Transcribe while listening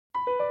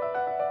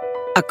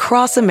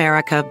Across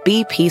America,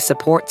 BP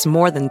supports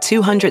more than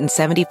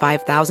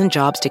 275,000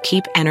 jobs to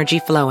keep energy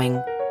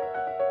flowing.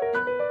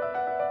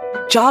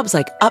 Jobs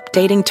like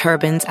updating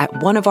turbines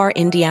at one of our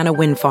Indiana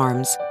wind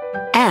farms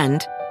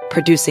and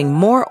producing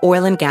more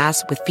oil and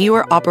gas with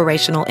fewer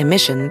operational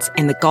emissions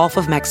in the Gulf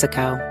of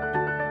Mexico.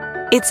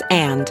 It's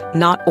and,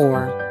 not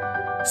or.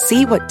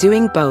 See what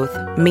doing both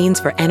means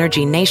for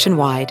energy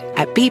nationwide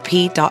at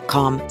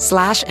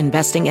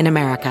bp.com/investing in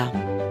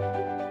America.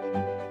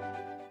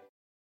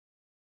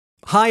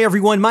 Hi,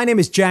 everyone. My name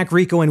is Jack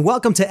Rico, and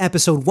welcome to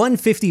episode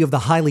 150 of the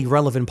Highly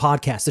Relevant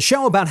Podcast, the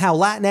show about how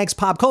Latinx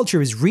pop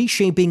culture is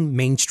reshaping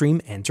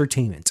mainstream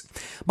entertainment.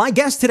 My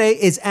guest today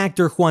is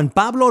actor Juan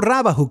Pablo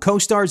Raba, who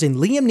co-stars in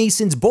Liam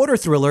Neeson's border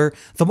thriller,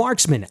 The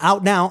Marksman,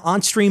 out now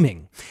on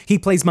streaming. He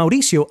plays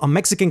Mauricio, a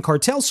Mexican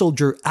cartel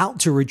soldier out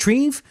to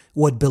retrieve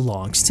what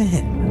belongs to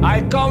him.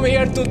 I come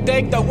here to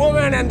take the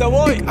woman and the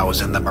boy. I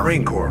was in the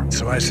Marine Corps,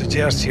 so I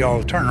suggest you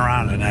all turn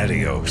around and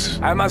adios.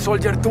 I'm a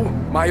soldier too.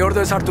 My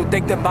orders are to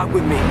take them back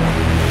with me.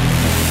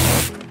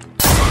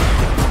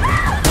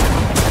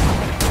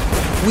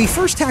 We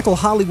first tackle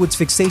Hollywood's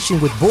fixation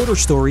with border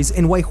stories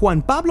and why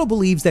Juan Pablo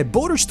believes that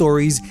border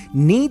stories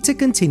need to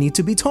continue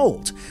to be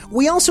told.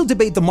 We also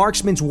debate The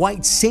Marksman's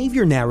white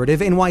savior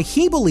narrative and why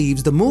he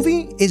believes the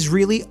movie is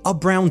really a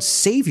brown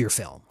savior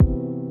film.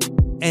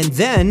 And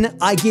then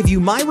I give you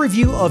my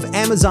review of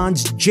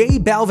Amazon's J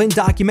Balvin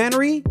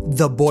documentary,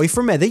 The Boy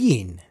from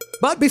Medellin.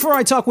 But before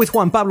I talk with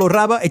Juan Pablo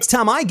Raba, it's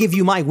time I give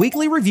you my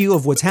weekly review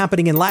of what's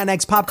happening in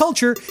Latinx pop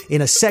culture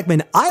in a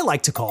segment I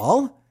like to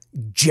call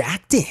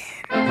Jacked In.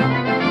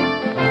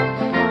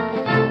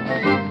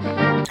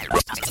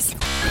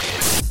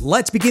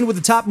 Let's begin with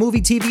the top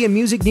movie, TV, and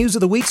music news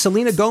of the week.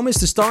 Selena Gomez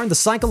to star in the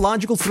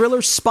psychological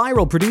thriller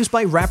Spiral, produced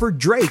by rapper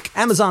Drake.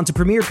 Amazon to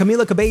premiere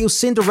Camila Cabello's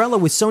Cinderella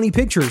with Sony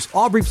Pictures.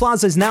 Aubrey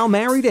Plaza is now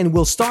married and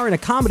will star in a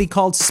comedy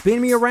called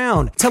Spin Me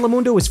Around.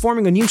 Telemundo is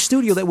forming a new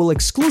studio that will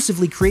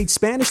exclusively create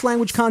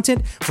Spanish-language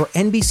content for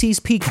NBC's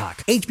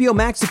Peacock. HBO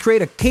Max to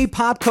create a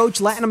K-pop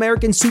coach Latin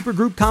American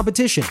supergroup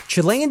competition.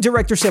 Chilean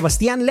director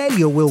Sebastián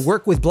Lelio will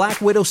work with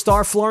Black Widow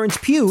star Florence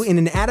Pugh in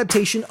an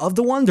adaptation of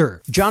The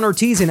Wonder. John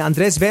Ortiz and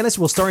Andres Vélez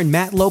will star in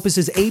Matt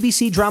Lopez's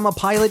ABC drama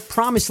pilot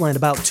Promised Land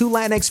about two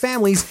Latinx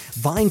families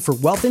vying for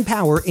wealth and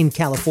power in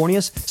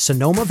California's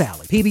Sonoma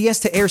Valley. PBS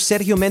to air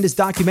Sergio Mendes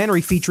documentary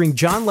featuring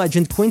John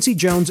legend Quincy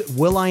Jones'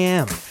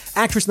 Will.i.am.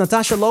 Actress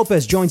Natasha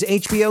Lopez joins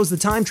HBO's The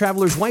Time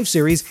Traveler's Wife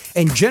series,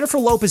 and Jennifer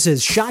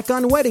Lopez's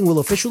Shotgun Wedding will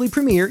officially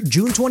premiere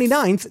June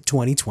 29th,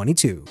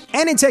 2022.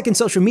 And in tech and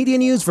social media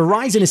news,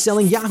 Verizon is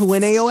selling Yahoo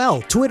and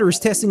AOL. Twitter is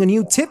testing a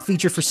new tip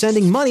feature for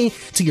sending money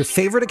to your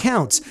favorite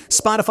accounts.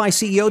 Spotify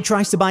CEO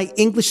tries to buy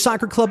English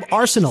soccer club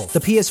Arsenal. The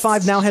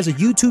PS5 now has a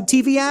YouTube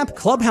TV app.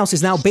 Clubhouse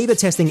is now beta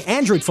testing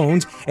Android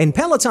phones, and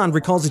Peloton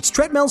recalls its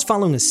treadmills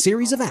following a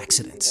series of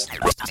accidents.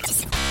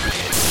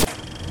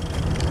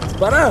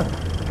 ¡Dispara!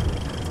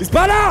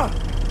 ¡Dispara!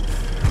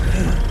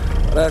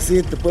 Ahora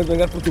sí te puedes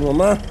vengar por tu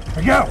mamá.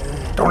 Miguel,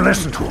 don't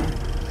listen to him.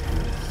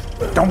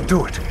 Don't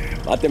do it.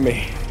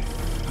 Máteme.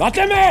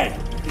 ¡Máteme!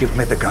 Give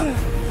me the gun.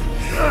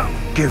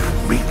 Give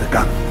me the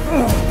gun.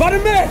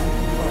 ¡Párenme!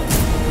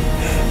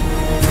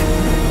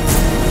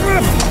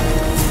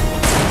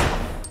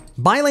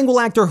 Bilingual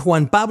actor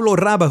Juan Pablo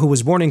Raba, who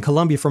was born in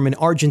Colombia from an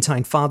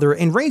Argentine father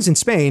and raised in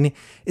Spain,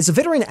 is a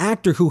veteran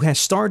actor who has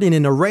starred in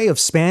an array of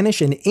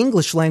Spanish and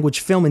English language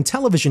film and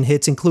television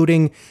hits,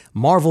 including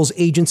Marvel's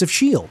Agents of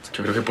S.H.I.E.L.D.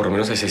 Yo creo que por lo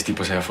menos hay 6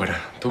 tipos allá afuera.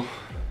 ¿Tú?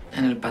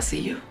 En el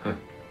pasillo.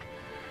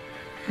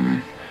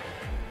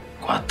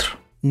 4.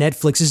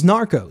 Netflix's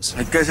Narcos.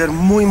 Hay que ser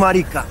muy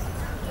marica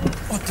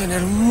o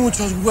tener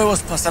muchos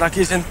huevos para estar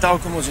aquí sentado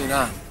como si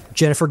nada.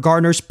 Jennifer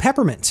Garner's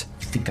Peppermint.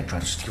 You think I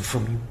tried to steal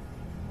from you?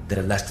 That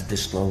I lasted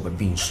this long by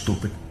being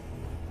stupid?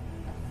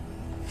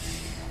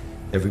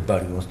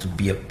 Everybody wants to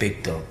be a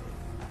big dog.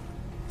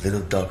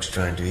 Little dog's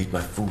trying to eat my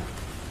food.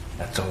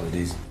 That's all it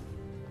is.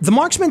 The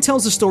Marksman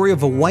tells the story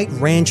of a white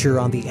rancher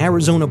on the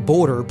Arizona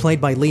border, played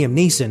by Liam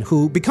Neeson,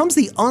 who becomes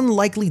the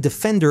unlikely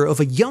defender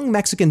of a young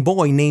Mexican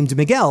boy named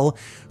Miguel,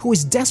 who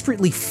is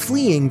desperately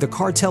fleeing the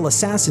cartel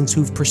assassins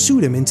who've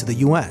pursued him into the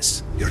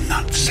U.S. You're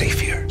not safe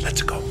here.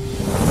 Let's go.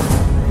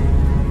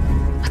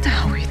 What the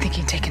hell were you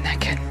thinking taking that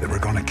kid? They were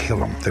gonna kill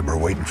him. They were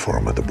waiting for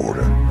him at the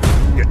border.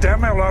 You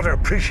damn well ought to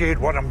appreciate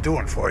what I'm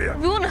doing for you.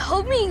 If you want to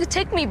help me, you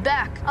take me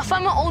back. I'll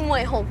find my own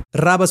way home.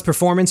 Raba's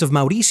performance of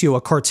Mauricio,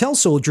 a cartel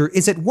soldier,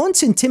 is at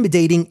once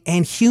intimidating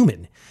and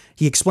human.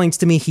 He explains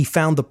to me he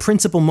found the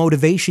principal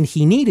motivation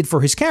he needed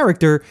for his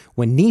character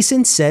when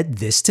Neeson said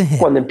this to him.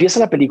 Cuando empieza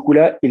la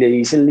película y le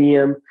dice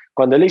Liam,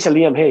 cuando él le dice a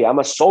Liam, hey, I'm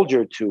a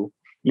soldier too,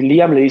 y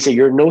Liam le dice,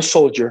 you're no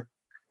soldier,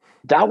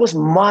 that was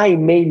my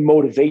main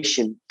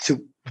motivation to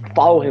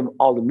follow him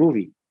all the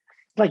movie.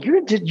 Like,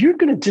 you're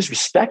going to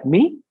disrespect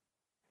me?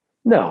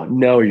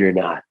 No, you're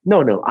not.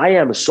 No, I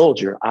am a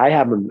soldier. I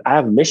have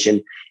a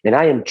mission, and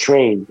I am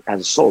trained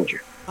as a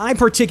soldier. I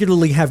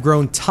particularly have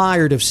grown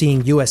tired of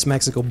seeing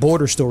US-Mexico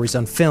border stories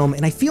on film,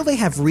 and I feel they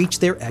have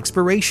reached their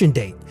expiration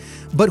date.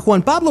 But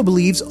Juan Pablo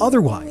believes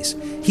otherwise.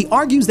 He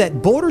argues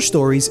that border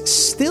stories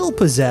still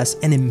possess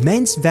an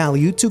immense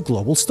value to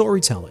global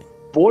storytelling.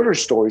 Border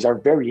stories are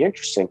very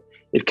interesting.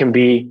 It can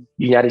be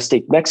United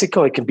States,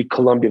 Mexico. It can be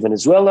Colombia,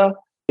 Venezuela.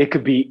 It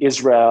could be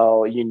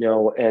Israel,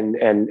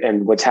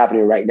 and what's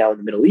happening right now in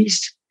the Middle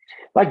East.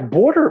 Like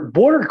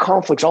border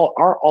conflicts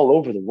are all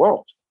over the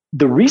world.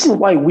 The reason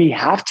why we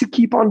have to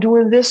keep on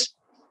doing this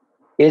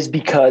is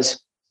because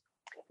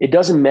it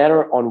doesn't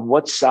matter on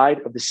what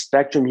side of the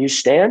spectrum you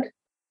stand.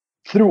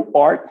 Through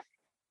art,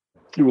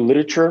 through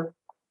literature,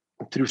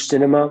 through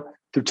cinema,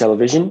 through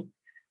television,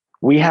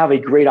 we have a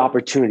great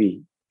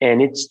opportunity,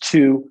 and it's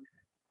to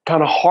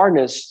kind of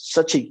harness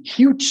such a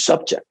huge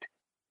subject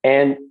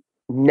and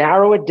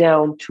narrow it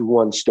down to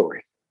one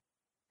story.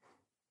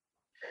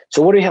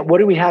 So what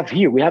do we have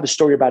here? We have a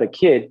story about a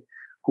kid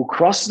who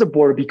crosses the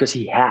border because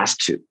he has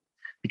to,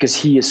 because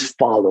he is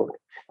followed,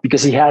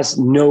 because he has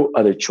no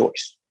other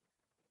choice,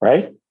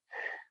 right?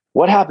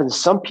 What happens?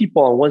 Some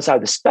people on one side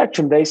of the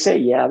spectrum, they say,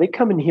 yeah, they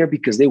come in here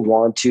because they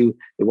want to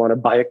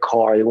buy a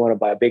car, they want to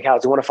buy a big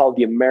house, they want to follow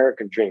the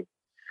American dream.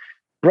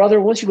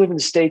 Brother, once you live in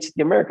the States,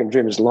 the American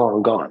dream is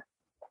long gone.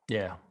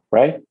 Yeah.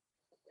 Right?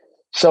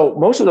 So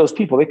most of those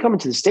people, they come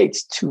into the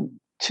States to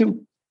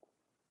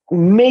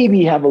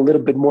maybe have a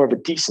little bit more of a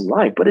decent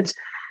life, but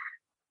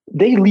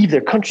they leave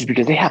their countries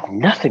because they have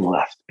nothing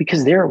left,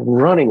 because they're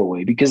running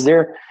away, because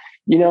they're,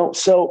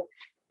 so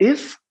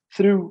if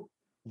through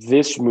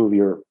this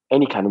movie or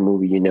any kind of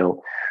movie,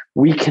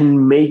 we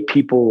can make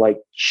people like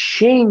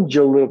change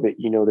a little bit,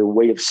 their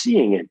way of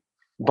seeing it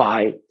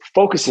by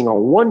focusing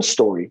on one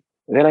story,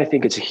 then I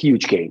think it's a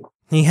huge gain.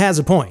 He has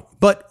a point.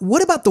 But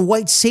what about the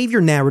white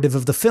savior narrative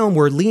of the film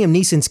where Liam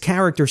Neeson's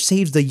character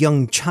saves the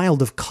young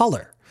child of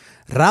color?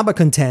 Raba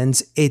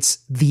contends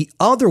it's the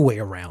other way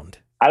around.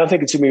 I don't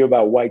think it's a movie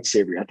about white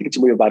savior. I think it's a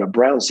movie about a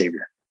brown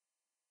savior.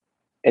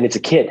 And it's a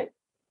kid.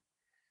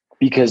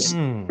 Because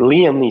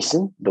Liam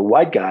Neeson, the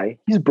white guy,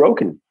 he's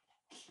broken.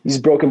 He's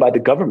broken by the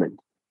government.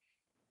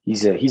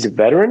 He's a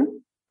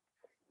veteran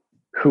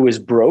who is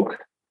broke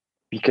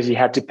because he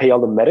had to pay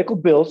all the medical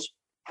bills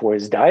for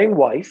his dying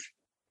wife,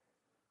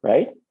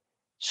 right?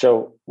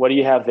 So what do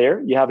you have there?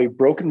 You have a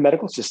broken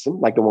medical system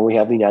like the one we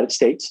have in the United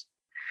States.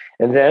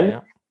 And then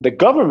the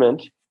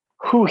government,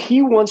 who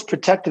he once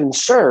protected and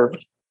served,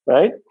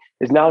 right,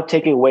 is now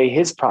taking away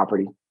his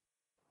property.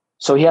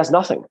 So he has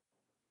nothing.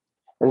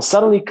 And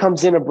suddenly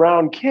comes in a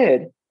brown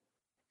kid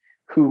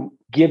who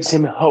gives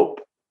him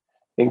hope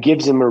and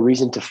gives him a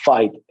reason to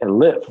fight and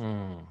live.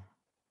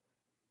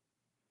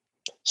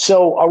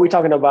 So are we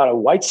talking about a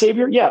white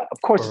savior? Yeah,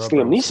 of course it's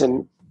Liam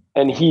Neeson,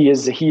 and he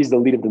is the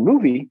lead of the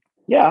movie.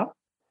 Yeah,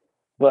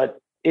 but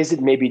is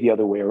it maybe the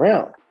other way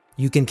around?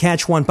 You can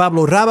catch Juan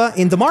Pablo Raba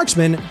in The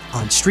Marksman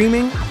on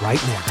streaming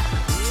right now.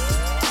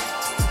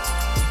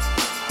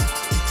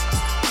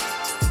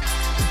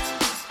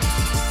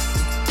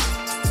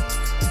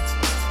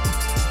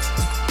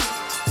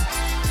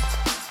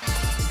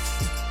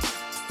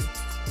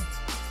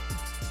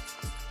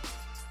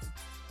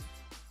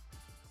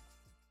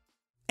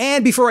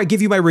 And before I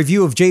give you my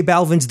review of J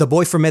Balvin's The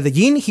Boy from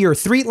Medellin, here are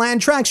 3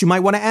 land tracks you might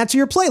want to add to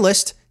your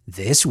playlist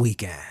this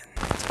weekend.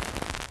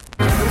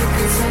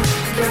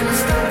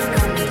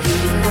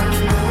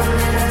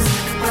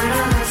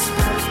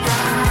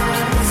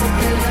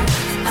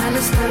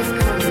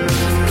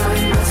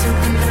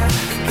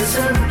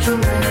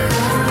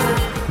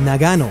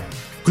 Nagano,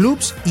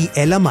 Clubs y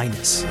Ella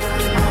Maines.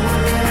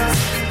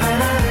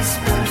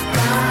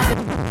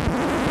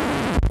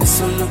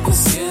 Eso es lo que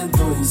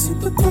siento y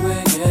siento tu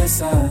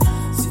belleza.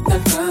 Si te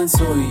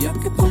alcanzo y ya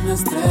que tú me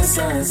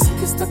estresas, sí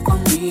que estás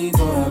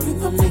conmigo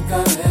abriendo mi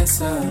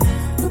cabeza.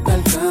 No te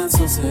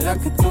alcanzo, ¿será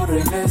que tú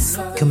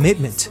regresas?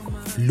 Commitment,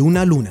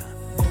 Luna Luna.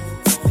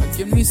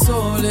 Aquí en mi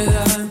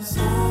soledad.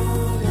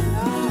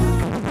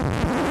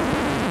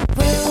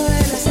 Fuego de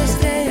las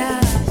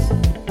estrellas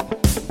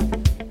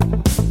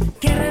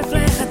que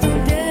refleja tu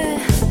piel.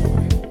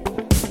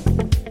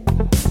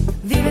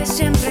 Vives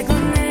siempre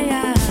con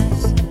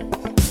ellas.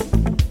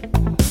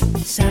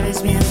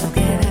 Sabes bien lo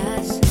que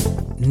das.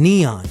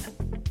 Neon,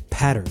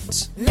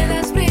 Patterns. Le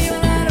das brillo a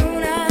la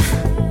luna.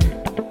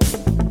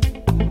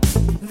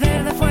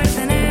 Verde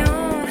fuerte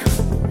neón.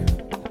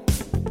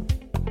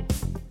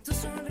 Tu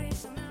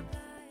sonrisa en la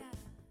playa.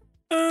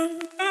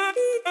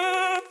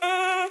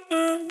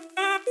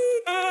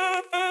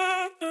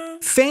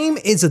 Fame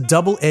is a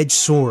double-edged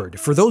sword.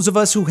 For those of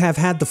us who have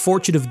had the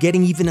fortune of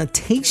getting even a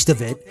taste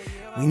of it,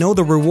 we know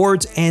the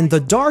rewards and the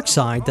dark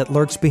side that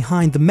lurks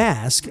behind the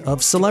mask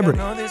of celebrity.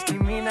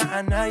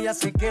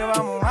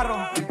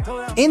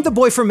 In The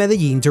Boy from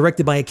Medellin,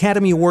 directed by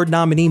Academy Award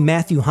nominee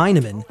Matthew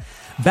Heineman,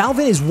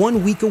 Balvin is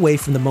 1 week away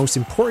from the most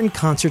important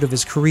concert of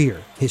his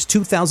career, his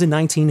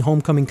 2019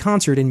 homecoming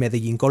concert in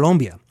Medellin,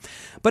 Colombia.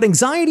 But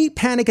anxiety,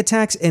 panic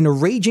attacks, and a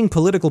raging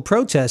political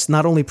protest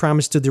not only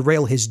promise to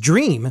derail his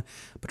dream,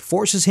 but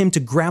forces him to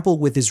grapple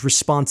with his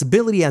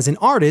responsibility as an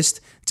artist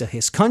to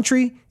his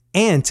country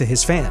and to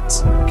his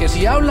fans. Que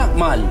si hablas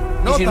mal,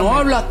 y si no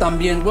hablas tan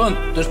bien, bueno,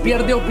 entonces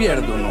pierde o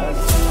pierdo, no.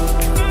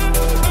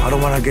 I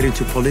don't want to get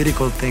into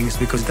political things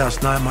because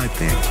that's not my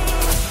thing.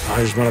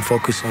 I just want to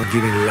focus on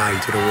giving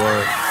light to the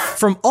world.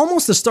 From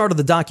almost the start of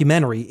the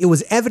documentary, it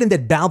was evident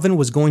that Balvin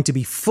was going to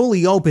be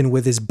fully open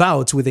with his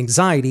bouts with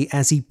anxiety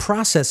as he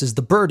processes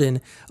the burden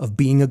of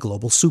being a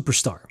global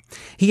superstar.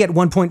 He at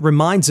one point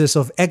reminds us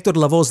of Héctor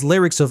Lavoe's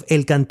lyrics of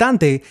El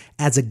Cantante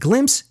as a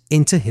glimpse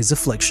into his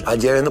affliction.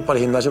 Ayer yendo para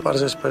el gimnasio,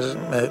 después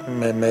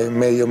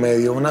me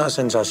dio una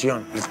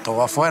sensación.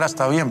 Todo afuera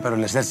está bien, pero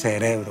es el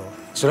cerebro.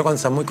 Solo cuando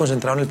está muy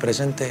concentrado en el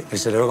presente, el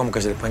cerebro como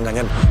que se le puede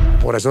engañar.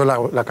 Por eso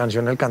la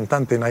canción El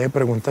Cantante, nadie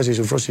pregunta si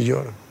sufro o si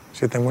lloro.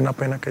 Si tengo una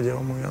pena que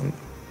llevo muy hondo.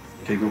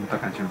 ¿Te gusta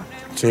la canción?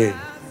 Sí, esa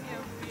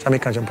es mi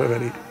canción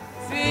preferida.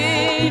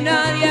 Si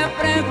nadie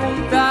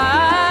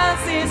pregunta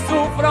si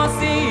sufro,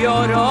 si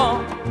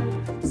lloro,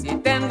 si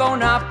tengo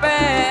una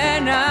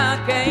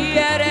pena que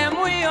hiere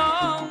muy hondo.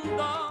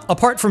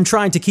 Apart from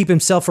trying to keep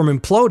himself from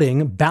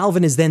imploding,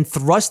 Balvin is then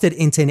thrusted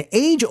into an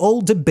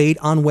age-old debate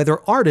on whether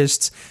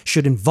artists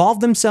should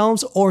involve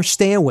themselves or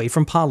stay away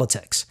from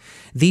politics.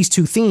 These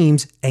two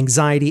themes,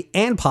 anxiety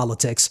and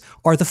politics,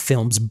 are the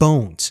film's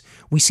bones.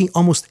 We see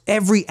almost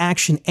every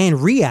action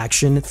and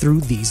reaction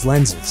through these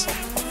lenses.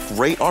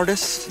 Great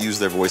artists use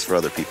their voice for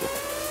other people.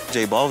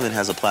 J Balvin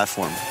has a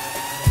platform.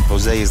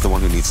 Jose is the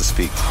one who needs to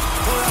speak.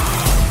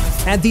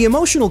 At the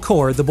emotional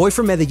core, The Boy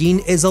from Medellin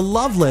is a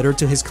love letter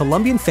to his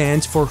Colombian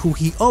fans for who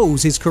he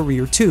owes his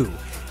career to,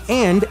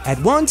 and, at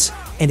once,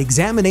 an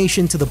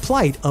examination to the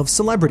plight of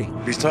celebrity.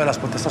 ¿Visto de las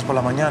protestas por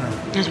la mañana?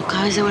 Eso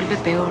cada vez se vuelve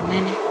peor,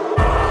 nene.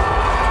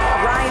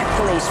 Riot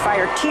police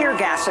fired tear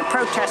gas at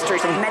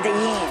protesters in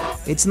Medellin.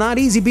 It's not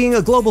easy being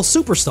a global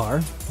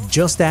superstar.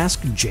 Just ask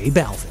J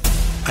Balvin.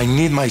 I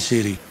need my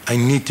city. I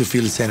need to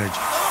feel its energy.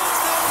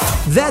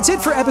 That's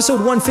it for episode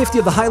 150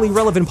 of the Highly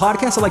Relevant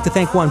Podcast. I'd like to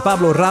thank Juan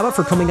Pablo Raba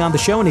for coming on the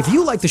show. And if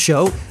you like the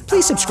show,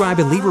 please subscribe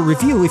and leave a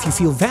review if you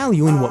feel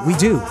value in what we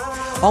do.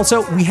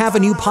 Also, we have a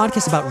new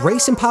podcast about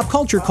race and pop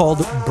culture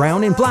called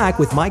Brown and Black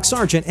with Mike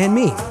Sargent and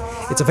me.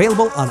 It's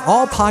available on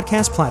all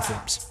podcast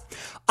platforms.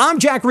 I'm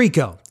Jack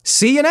Rico.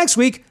 See you next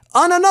week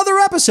on another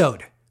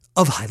episode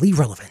of Highly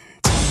Relevant.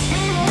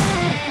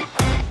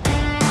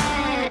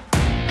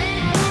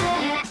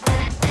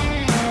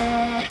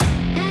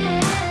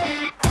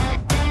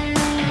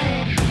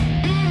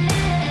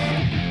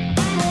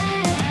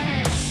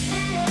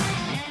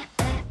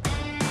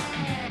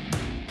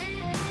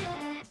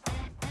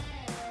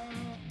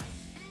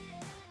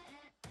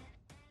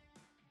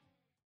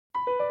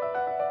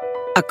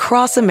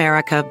 Across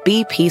America,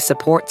 BP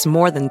supports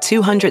more than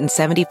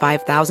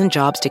 275,000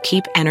 jobs to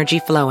keep energy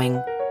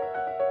flowing.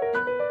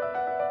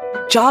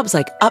 Jobs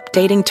like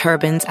updating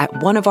turbines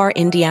at one of our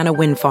Indiana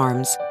wind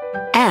farms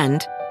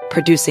and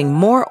producing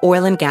more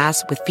oil and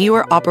gas with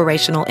fewer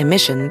operational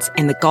emissions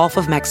in the Gulf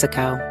of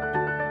Mexico.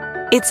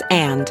 It's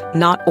and,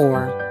 not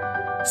or.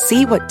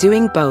 See what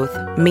doing both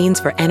means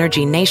for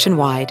energy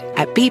nationwide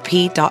at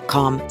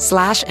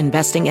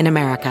bp.com/investing in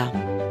America.